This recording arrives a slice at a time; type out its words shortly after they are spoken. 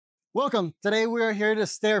Welcome. Today we are here to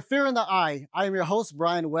stare fear in the eye. I am your host,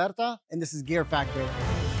 Brian Huerta, and this is Gear Factor.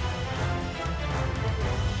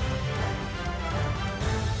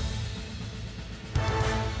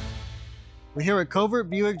 We're here at Covert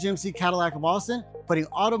Buick GMC Cadillac of Austin, putting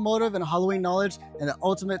automotive and Halloween knowledge in the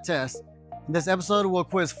ultimate test. In this episode, we'll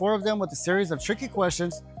quiz 4 of them with a series of tricky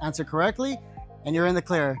questions. Answer correctly, and you're in the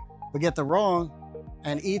clear. But get the wrong,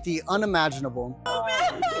 and eat the unimaginable.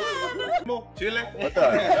 What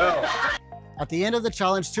the hell? At the end of the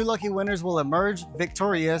challenge, 2 lucky winners will emerge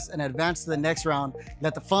victorious and advance to the next round.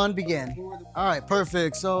 Let the fun begin. All right,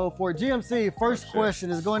 perfect. So for GMC, first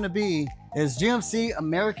question is going to be, is GMC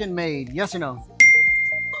American made? Yes or no?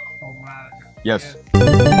 Oh my. Yes.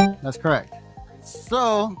 That's correct.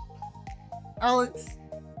 So, Alex,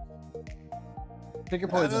 pick your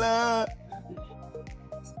poison.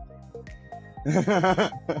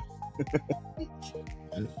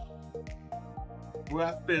 Well,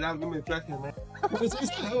 I spit it out. Give me a second, man.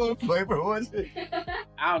 What flavor was it?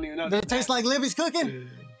 I don't even know. Does it taste like Libby's cooking?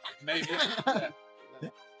 Maybe.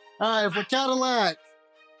 All right, for Cadillac,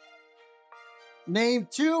 name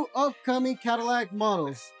 2 upcoming Cadillac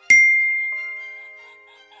models.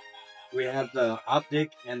 We have the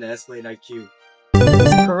Optic and the Escalade IQ.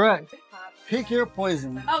 That's correct. Pick your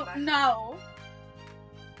poison. Oh, no.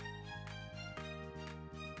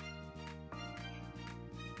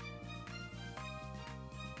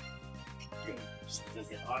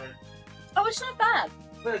 Oh, it's not bad.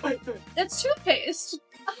 It's toothpaste.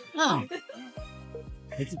 Oh.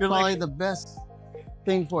 It's probably the best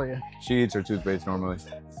thing for you. She eats her toothpaste normally.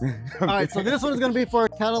 All right, so this one is going to be for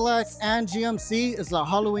Cadillac and GMC. It's a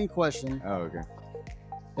Halloween question. Oh, okay.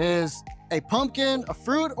 Is a pumpkin a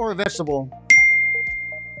fruit or a vegetable?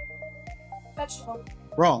 Vegetable.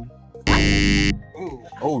 Wrong. Ooh.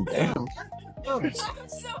 Oh, damn. I'm so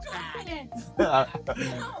bad.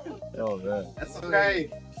 Oh, man. That's okay.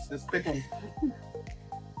 Just pick them.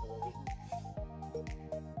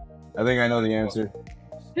 I think I know the answer.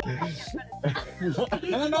 No.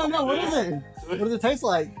 What is it? What does it taste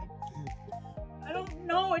like? I don't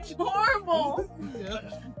know. It's horrible.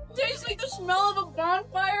 It tastes like the smell of a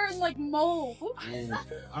bonfire and like mold. All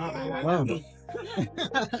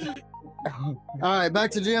right,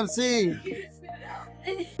 back to GMC.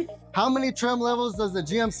 How many trim levels does the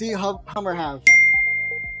GMC Hummer have?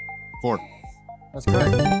 4. That's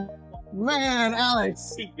correct. Man,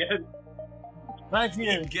 Alex. He guessed. Back to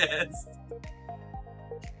you. Guessed.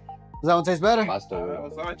 Does that one taste better? Pasta.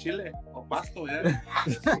 What's on chile? Or pasto, yeah.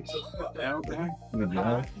 Yeah, okay.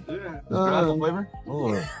 Yeah. Flavor?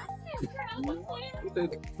 Oh.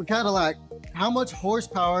 For Cadillac, how much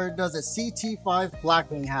horsepower does a CT5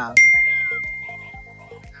 Blackwing have?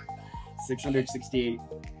 668.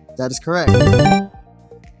 That is correct.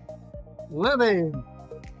 Libby.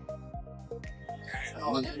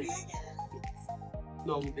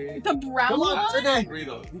 No, dude. The brown Come on, one? today.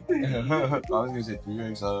 Burrito. I was gonna say 3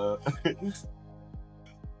 eggs.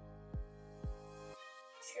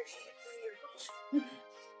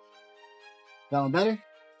 That one better?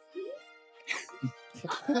 It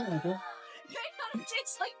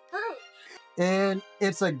tastes like fruit. And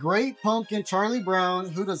it's a great pumpkin, Charlie Brown.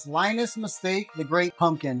 Who does Linus mistake the great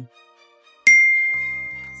pumpkin?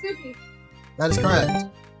 Snoopy. That is correct.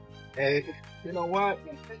 Hey, you know what?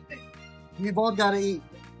 You both gotta eat.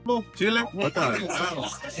 Chile? What the hell?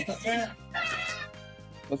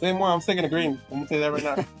 The same one. I'm thinking of green. I'm gonna say that right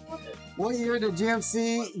now. What year did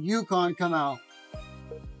GMC Yukon come out?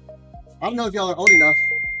 I don't know if y'all are old enough.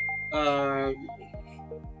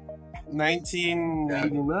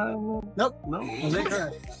 1989? Nope. No. Was that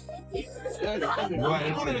correct?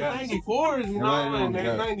 94 is not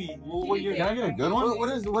 90. What year? Can I get a good one? What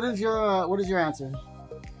is your answer?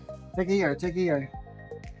 Take a year.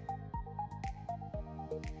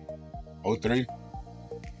 03.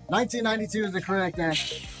 1992 is the correct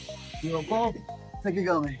answer. You know, Paul, take it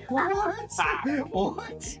going. What?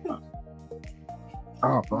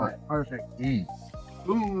 Oh, fuck. Perfect.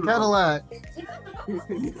 Ooh. Cadillac.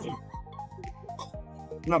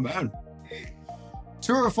 Not bad.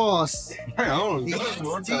 True or false? I don't The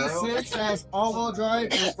know. T6 has all-wheel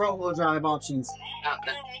drive and front-wheel drive options.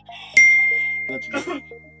 True.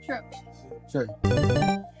 Sure.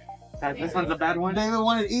 This one's a bad one? David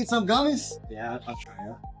wanted to eat some gummies? Yeah, I'll try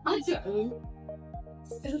it.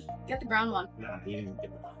 Get the brown one. No, he didn't get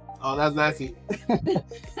it. Oh, that's nasty.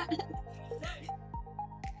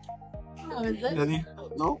 Oh, is it? Daddy?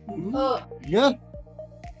 No? Oh, Good.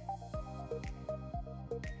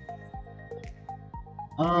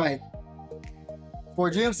 All right. For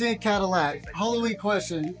GMC and Cadillac, Halloween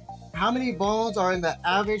question. How many bones are in the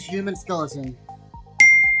average human skeleton?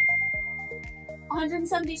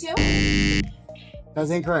 172? That's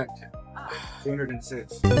incorrect.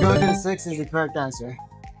 206. 206 is the correct answer.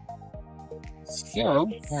 Yeah.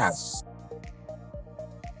 Yes.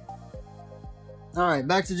 All right,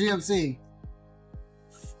 back to GMC.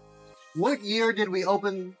 What year did we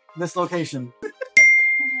open this location?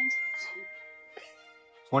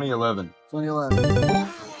 2011. 2011.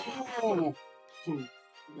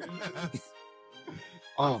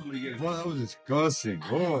 Oh, well, that was disgusting.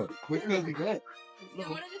 Oh, Which one did we get? Yeah,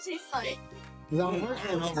 what did it taste like? Is that one worse? I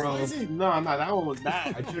don't know, bro. No, that one was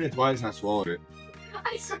bad. I chewed it twice and I swallowed it.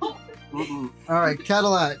 I saw. All right,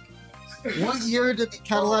 Cadillac. What year did the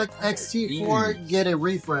Cadillac XT4 get a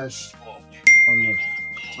refresh?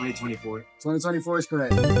 2024. 2024 is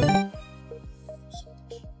correct.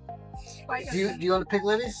 Do you want to pick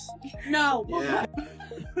Libby's? No. Yeah.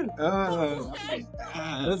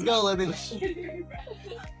 Let's go, Libby. That's good.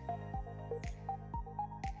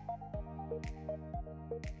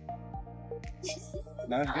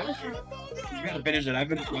 You gotta finish it. I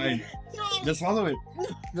finished mine. Just swallow it.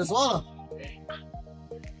 Just swallow.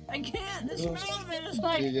 I can't. The smell of it is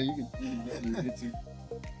like. Yeah, you can.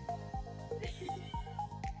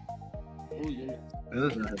 Oh, yeah.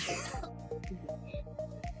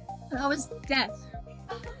 That was death.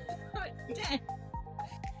 Death.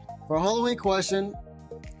 For a Halloween question,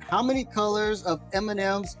 how many colors of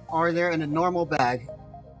M&Ms are there in a normal bag?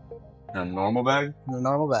 A normal bag? In a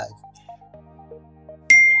normal bag.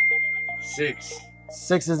 6.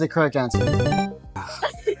 6 is the correct answer.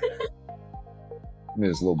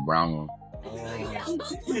 This little brown one.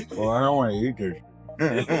 Well, I don't want to eat this.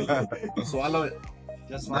 Swallow it.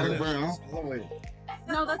 Just swallow it. Brown. Swallow it.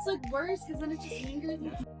 No, that's like worse because then it just lingers.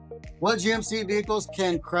 What GMC vehicles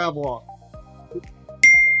can crab walk?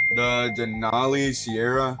 The Denali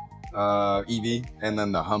Sierra EV, and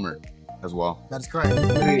then the Hummer as well. That is correct.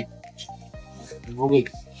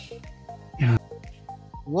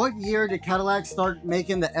 What year did Cadillac start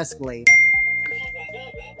making the Escalade?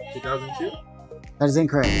 2002. That is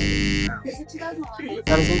incorrect. Is it 2011?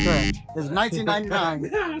 That is incorrect. It's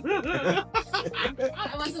 1999.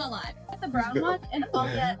 I wasn't alive. The brown one and oh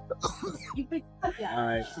yeah. You picked yeah.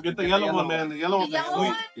 Alright. Get the yellow one, man. The yellow one. The yellow Sweet.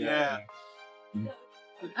 one? Yeah.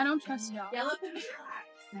 I don't trust y'all. Yellow.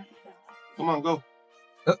 Come on, go.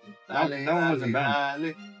 That one wasn't bad.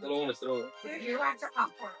 Ali. I don't want to throw it. You like your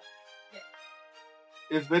popcorn.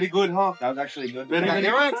 It's very good, huh? That was actually good. Very Got good.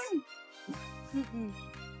 it right.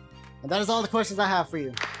 And that is all the questions I have for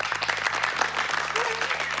you.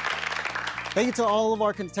 Thank you to all of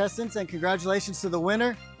our contestants and congratulations to the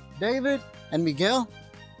winner, David and Miguel.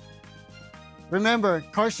 Remember,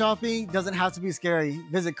 car shopping doesn't have to be scary.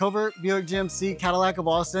 Visit Covert Buick GMC Cadillac of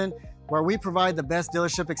Austin, where we provide the best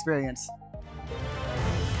dealership experience.